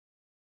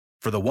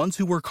For the ones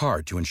who work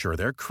hard to ensure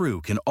their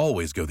crew can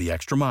always go the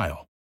extra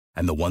mile,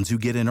 and the ones who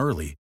get in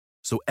early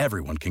so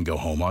everyone can go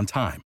home on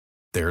time,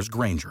 there's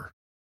Grainger,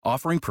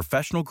 offering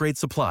professional-grade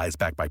supplies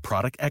backed by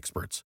product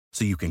experts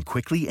so you can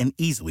quickly and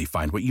easily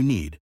find what you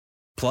need.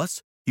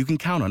 Plus, you can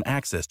count on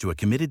access to a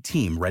committed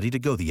team ready to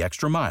go the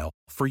extra mile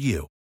for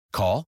you.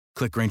 Call,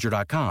 click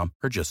Grainger.com,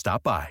 or just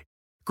stop by.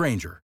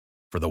 Grainger,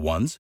 for the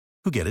ones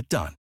who get it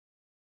done.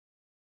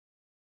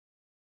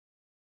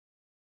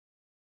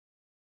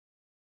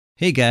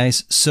 Hey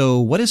guys, so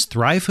what is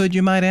Thrivehood,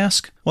 you might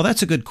ask? Well,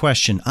 that's a good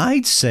question.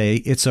 I'd say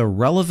it's a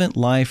relevant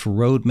life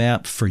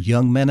roadmap for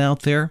young men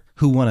out there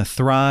who want to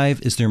thrive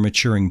as they're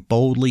maturing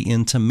boldly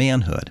into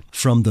manhood.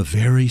 From the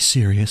very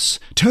serious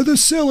to the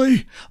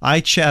silly, I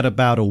chat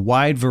about a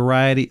wide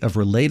variety of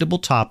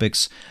relatable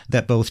topics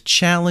that both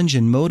challenge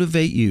and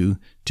motivate you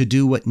to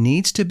do what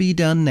needs to be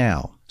done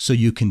now so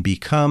you can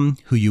become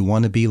who you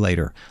want to be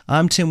later.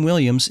 I'm Tim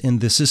Williams,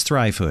 and this is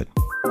Thrivehood.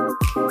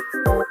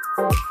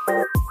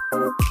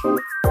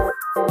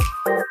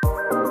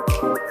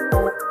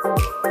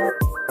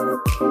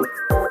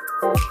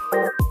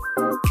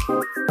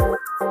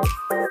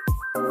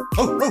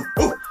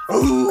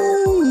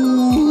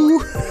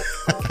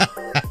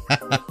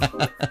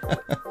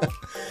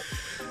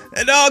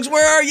 Hey dogs,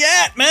 where are you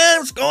at, man?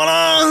 What's going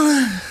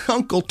on?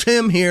 Uncle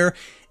Tim here.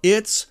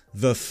 It's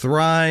the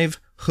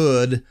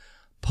Thrivehood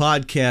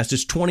podcast.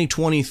 It's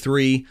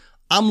 2023.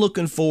 I'm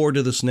looking forward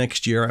to this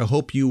next year. I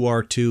hope you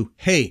are too.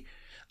 Hey,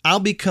 I'll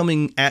be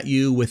coming at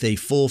you with a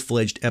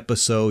full-fledged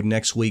episode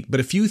next week, but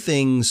a few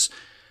things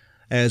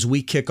as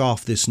we kick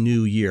off this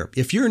new year.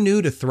 If you're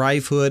new to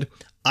Thrivehood,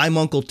 I'm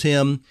Uncle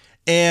Tim,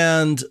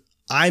 and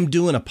I'm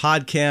doing a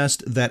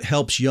podcast that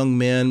helps young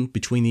men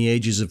between the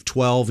ages of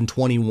 12 and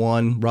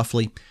 21,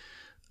 roughly,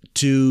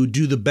 to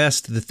do the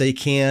best that they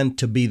can,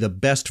 to be the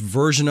best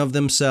version of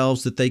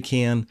themselves that they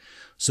can,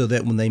 so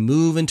that when they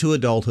move into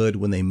adulthood,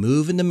 when they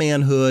move into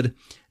manhood,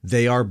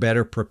 they are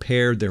better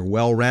prepared, they're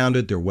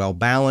well-rounded, they're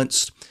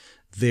well-balanced.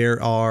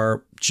 There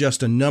are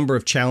just a number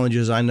of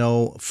challenges I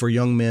know for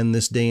young men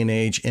this day and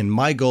age, and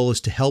my goal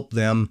is to help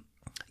them,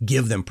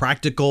 give them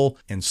practical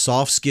and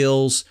soft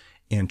skills,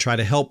 and try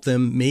to help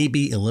them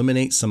maybe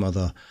eliminate some of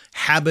the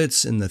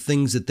habits and the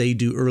things that they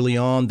do early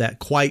on that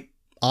quite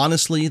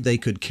honestly they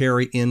could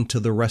carry into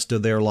the rest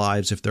of their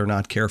lives if they're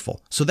not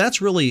careful. So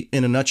that's really,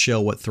 in a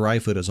nutshell, what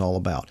Thrivehood is all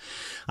about.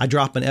 I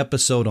drop an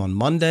episode on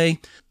Monday.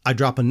 I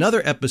drop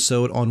another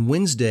episode on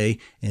Wednesday,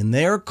 and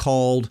they're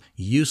called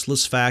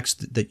Useless Facts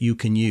that you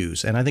can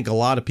use. And I think a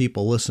lot of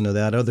people listen to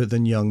that other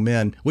than young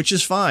men, which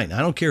is fine. I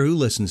don't care who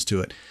listens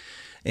to it.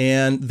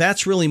 And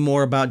that's really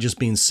more about just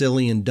being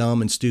silly and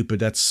dumb and stupid.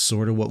 That's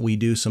sort of what we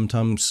do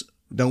sometimes,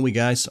 don't we,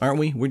 guys? Aren't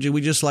we? We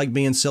just like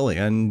being silly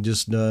and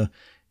just,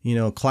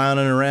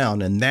 clowning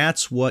around. And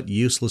that's what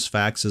Useless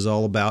Facts is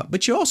all about.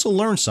 But you also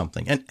learn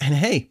something. And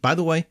hey, by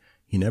the way,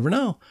 you never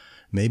know.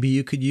 Maybe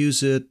you could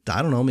use it,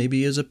 I don't know,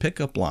 maybe as a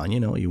pickup line.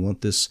 You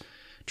want this,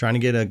 trying to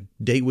get a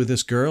date with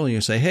this girl, and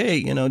you say,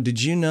 hey,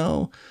 did you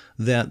know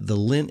that the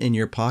lint in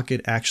your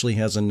pocket actually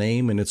has a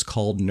name and it's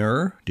called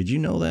Nur? Did you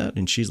know that?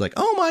 And she's like,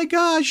 oh my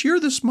gosh, you're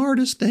the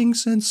smartest thing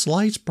since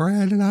sliced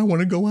bread, and I want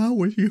to go out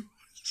with you.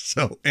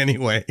 So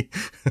anyway,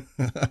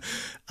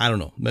 I don't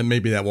know,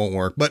 maybe that won't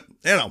work, but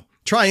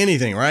try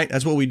anything, right?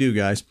 That's what we do,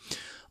 guys.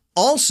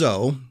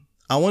 Also,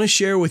 I want to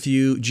share with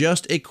you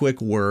just a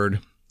quick word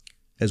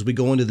as we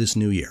go into this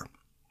new year.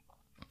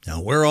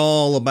 Now, we're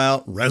all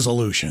about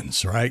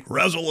resolutions, right?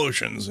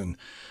 Resolutions and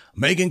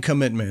making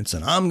commitments,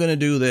 and I'm going to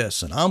do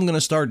this, and I'm going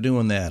to start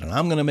doing that, and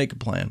I'm going to make a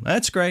plan.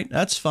 That's great.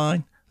 That's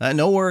fine.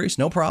 No worries.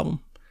 No problem.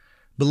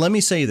 But let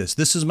me say this.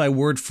 This is my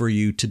word for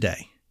you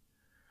today.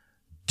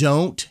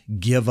 Don't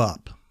give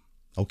up,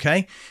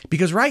 okay?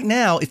 Because right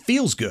now, it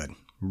feels good.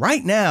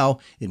 Right now,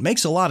 it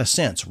makes a lot of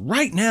sense.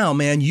 Right now,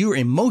 man, your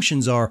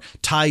emotions are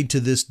tied to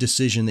this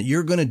decision that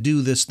you're going to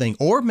do this thing,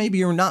 or maybe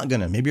you're not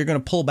going to. Maybe you're going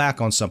to pull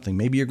back on something.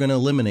 Maybe you're going to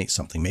eliminate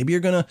something. Maybe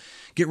you're going to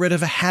get rid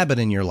of a habit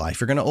in your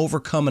life. You're going to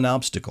overcome an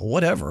obstacle,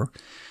 whatever.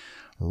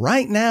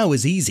 Right now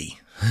is easy,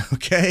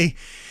 okay?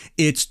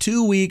 It's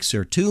 2 weeks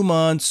or 2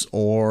 months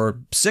or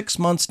 6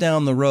 months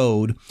down the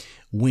road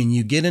when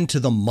you get into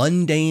the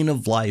mundane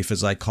of life,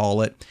 as I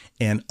call it,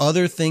 and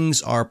other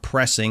things are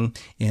pressing,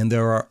 and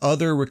there are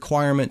other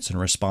requirements and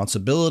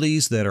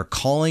responsibilities that are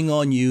calling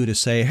on you to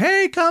say,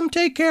 hey, come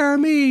take care of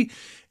me.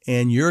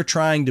 And you're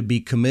trying to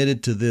be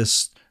committed to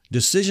this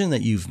decision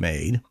that you've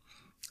made.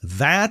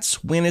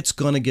 That's when it's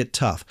going to get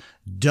tough.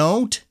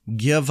 Don't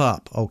give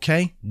up,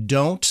 okay?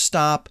 Don't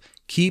stop.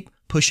 Keep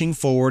pushing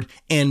forward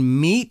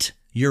and meet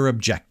your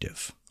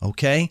objective,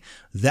 okay?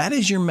 That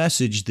is your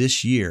message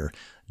this year.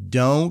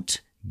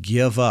 Don't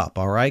give up.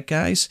 All right,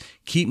 guys,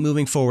 keep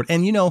moving forward.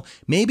 And,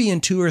 maybe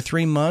in 2 or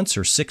 3 months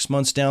or 6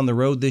 months down the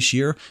road this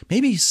year,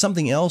 maybe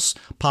something else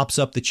pops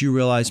up that you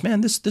realize,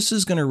 man, this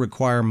is going to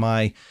require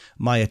my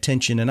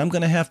attention, and I'm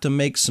going to have to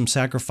make some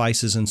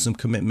sacrifices and some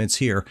commitments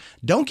here.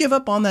 Don't give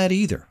up on that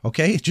either.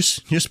 Okay.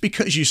 Just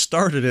because you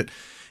started it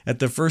at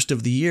the first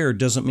of the year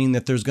doesn't mean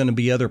that there's going to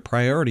be other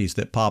priorities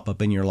that pop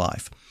up in your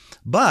life.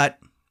 But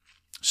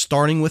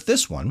starting with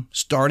this one,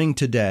 starting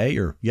today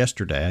or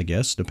yesterday, I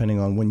guess, depending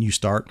on when you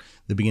start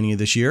the beginning of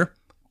this year.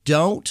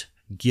 Don't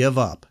give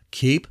up.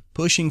 Keep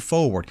pushing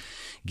forward.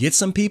 Get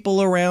some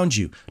people around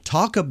you.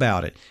 Talk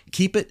about it.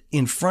 Keep it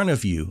in front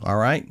of you, all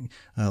right?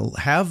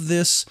 Have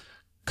this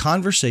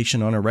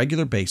conversation on a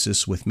regular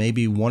basis with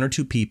maybe one or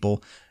two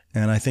people,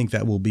 and I think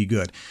that will be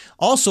good.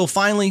 Also,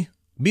 finally,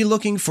 be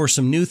looking for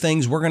some new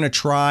things I'm going to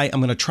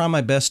try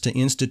my best to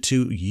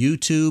institute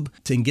YouTube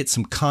to get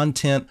some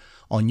content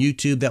on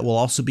YouTube. That will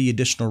also be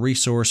additional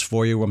resource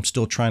for you. I'm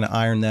still trying to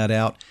iron that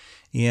out.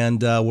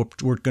 And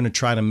we're going to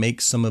try to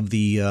make some of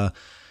the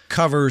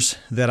covers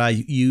that I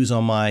use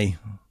on my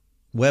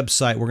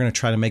website. We're going to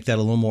try to make that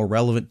a little more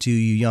relevant to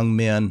you young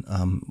men.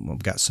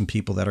 I've got some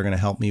people that are going to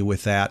help me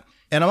with that.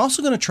 And I'm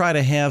also going to try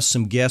to have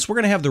some guests. We're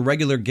going to have the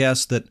regular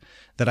guests that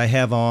I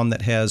have on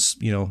that has,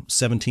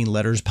 17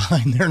 letters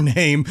behind their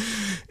name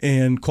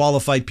and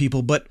qualified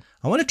people. But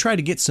I want to try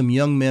to get some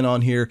young men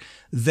on here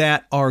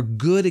that are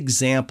good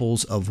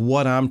examples of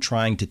what I'm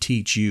trying to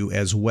teach you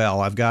as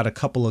well. I've got a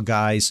couple of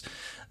guys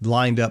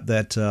lined up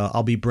that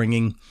I'll be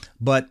bringing,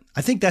 but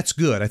I think that's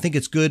good. I think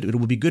it's good. It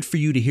will be good for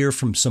you to hear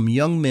from some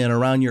young men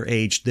around your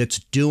age that's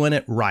doing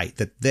it right,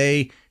 that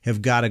they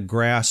have got a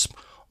grasp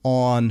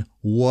on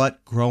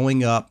what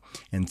growing up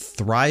and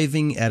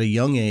thriving at a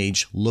young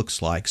age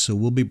looks like. So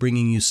we'll be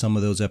bringing you some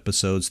of those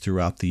episodes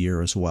throughout the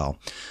year as well.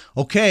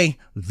 Okay,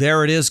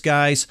 there it is,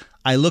 guys.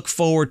 I look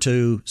forward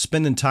to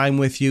spending time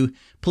with you.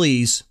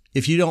 Please,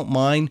 if you don't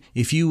mind,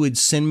 if you would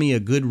send me a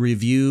good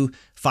review,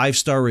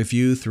 5-star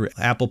review through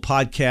Apple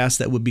Podcasts,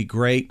 that would be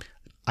great.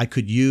 I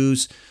could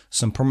use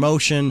some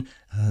promotion.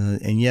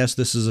 And yes,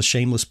 this is a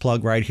shameless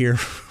plug right here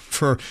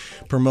for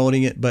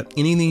promoting it. But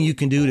anything you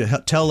can do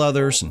to tell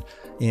others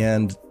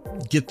and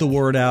get the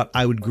word out,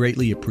 I would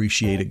greatly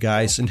appreciate it,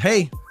 guys. And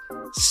hey,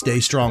 stay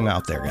strong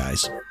out there,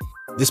 guys.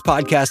 This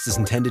podcast is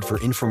intended for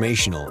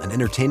informational and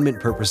entertainment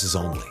purposes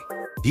only.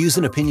 Views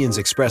and opinions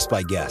expressed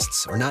by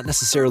guests are not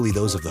necessarily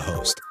those of the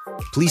host.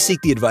 Please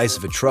seek the advice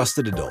of a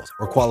trusted adult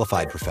or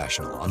qualified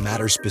professional on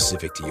matters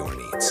specific to your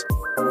needs.